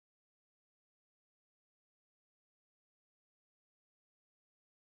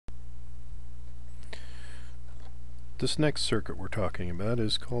This next circuit we're talking about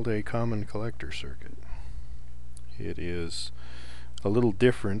is called a common collector circuit. It is a little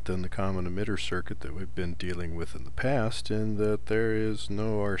different than the common emitter circuit that we've been dealing with in the past in that there is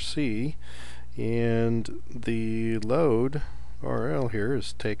no RC and the load RL here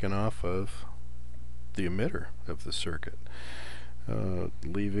is taken off of the emitter of the circuit,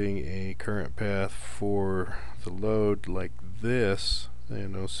 leaving a current path for the load like this.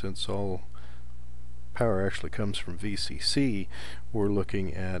 Since all power actually comes from VCC, we're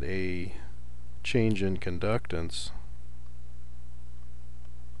looking at a change in conductance,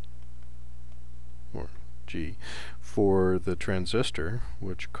 or G, for the transistor,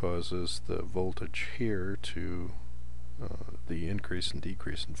 which causes the voltage here to the increase and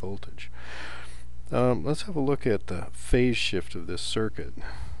decrease in voltage. Let's have a look at the phase shift of this circuit.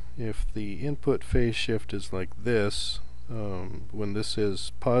 If the input phase shift is like this, when this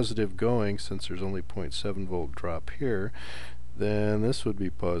is positive going, since there's only 0.7 volt drop here, then this would be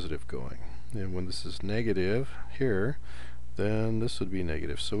positive going. And when this is negative here, then this would be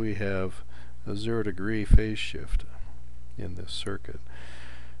negative. So we have a 0-degree phase shift in this circuit.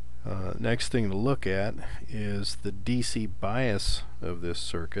 Next thing to look at is the DC bias of this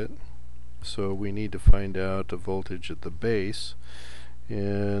circuit. So we need to find out the voltage at the base,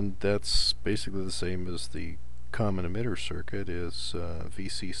 and that's basically the same as the common emitter circuit, is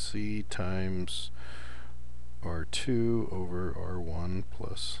VCC times R2 over R1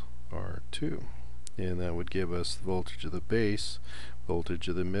 plus R2, and that would give us the voltage of the base. Voltage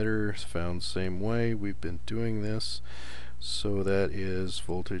of the emitter is found the same way. We've been doing this, so that is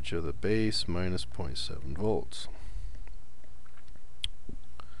voltage of the base minus 0.7 volts.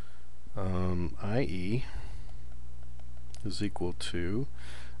 IE is equal to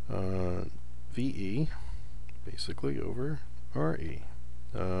VE basically over RE.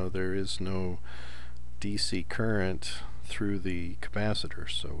 There is no DC current through the capacitor,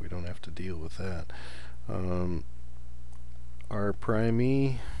 so we don't have to deal with that. R prime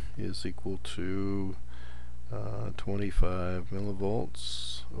E is equal to 25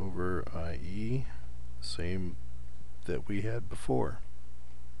 millivolts over IE, same that we had before.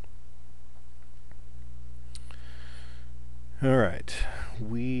 Alright,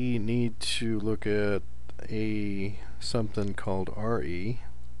 we need to look at something called RE.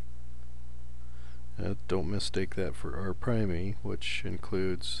 Don't mistake that for R prime E, which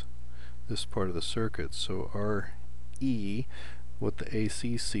includes this part of the circuit. So RE, what the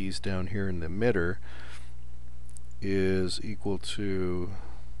AC sees down here in the emitter, is equal to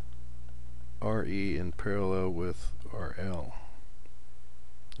RE in parallel with RL.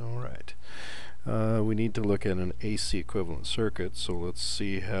 Alright. We need to look at an AC equivalent circuit, so let's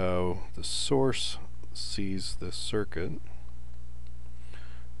see how the source sees this circuit.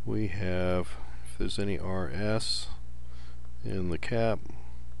 We have, if there's any RS in the cap,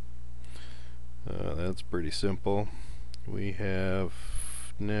 that's pretty simple. We have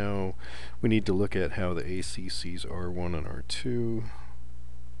now, we need to look at how the AC sees R1 and R2,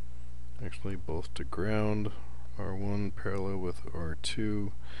 actually both to ground, R1 parallel with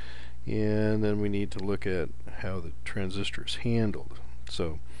R2, and then we need to look at how the transistor is handled.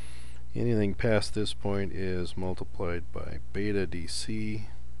 So anything past this point is multiplied by beta DC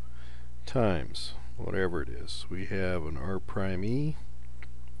times whatever it is. We have an R prime E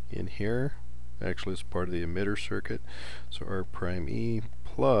in here, actually it's part of the emitter circuit, so R prime E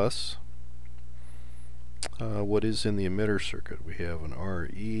plus what is in the emitter circuit. We have an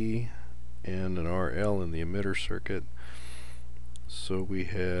RE and an RL in the emitter circuit, so we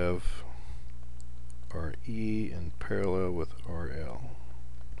have RE in parallel with RL.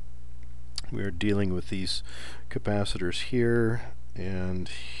 We are dealing with these capacitors here and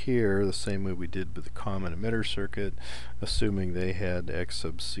here the same way we did with the common emitter circuit, assuming they had X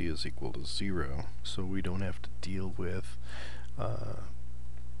sub C is equal to 0, so we don't have to deal with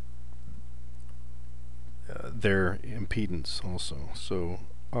their impedance also. So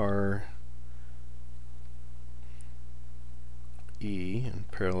RE in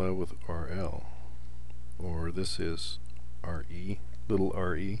parallel with RL, or this is RE, little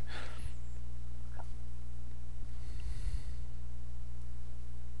RE.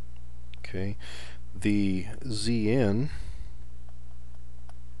 Okay, the Zn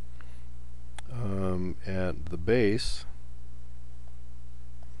at the base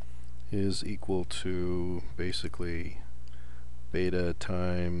is equal to basically beta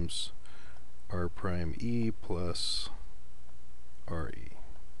times R prime E plus RE,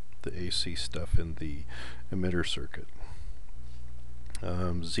 the AC stuff in the emitter circuit.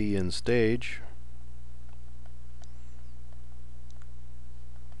 Z in stage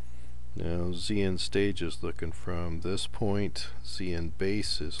Now Z in stage is looking from this point, Z in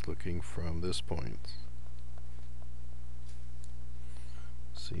base is looking from this point.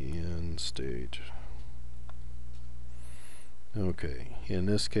 Z in stage. Okay, in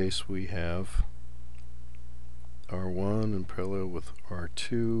this case we have R1 in parallel with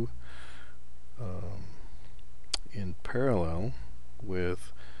R2 in parallel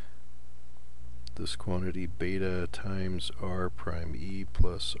with this quantity beta times R prime E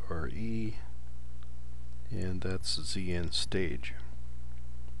plus RE, and that's Z in stage.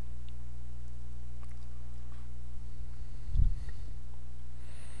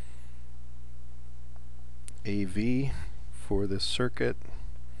 AV for this circuit,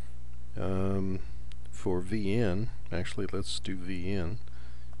 for VN, actually let's do VN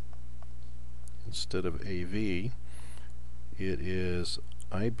instead of AV. It is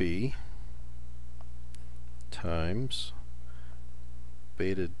IB times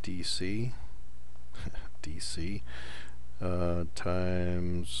beta DC DC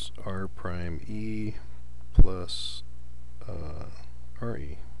times R prime E plus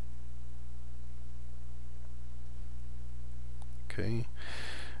RE. Okay,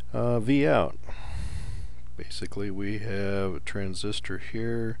 V out. Basically we have a transistor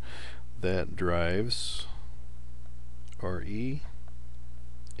here that drives RE,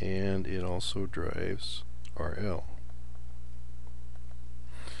 and it also drives RL.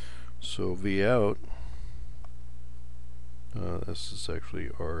 So V out, this is actually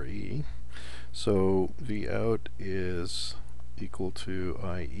RE, so V out is equal to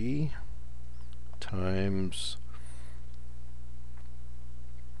IE times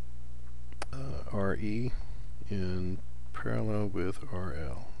RE in parallel with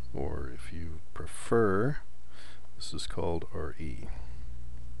RL, or if you prefer, this is called RE.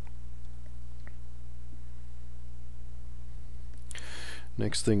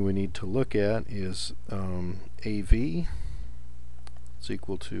 Next thing we need to look at is AV is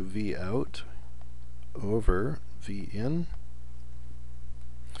equal to V out over V in.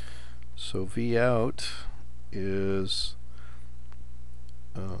 So V out is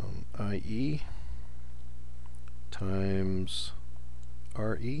IE times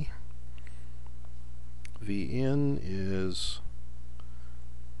RE. V in is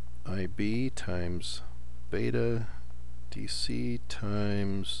IB times beta DC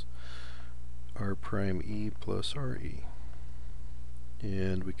times R prime E plus RE.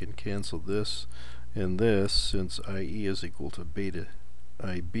 And we can cancel this and this since IE is equal to beta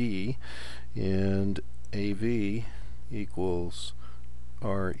IB, and AV equals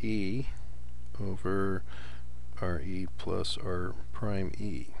RE over RE plus R prime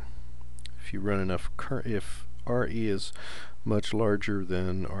E. If you run enough current, if RE is much larger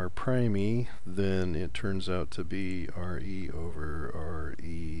than R prime E, then it turns out to be RE over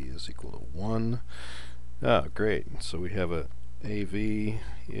RE is equal to 1. Ah, great. So we have a AV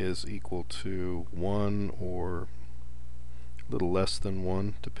is equal to 1 or a little less than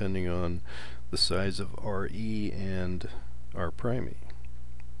 1, depending on the size of RE and R prime E.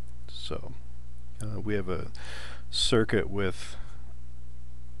 So we have a circuit with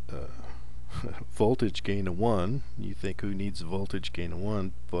voltage gain of 1. You think, who needs a voltage gain of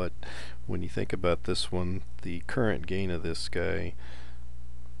 1? But when you think about this one, the current gain of this guy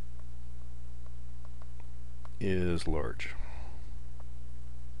is large.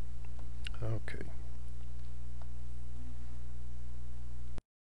 Okay.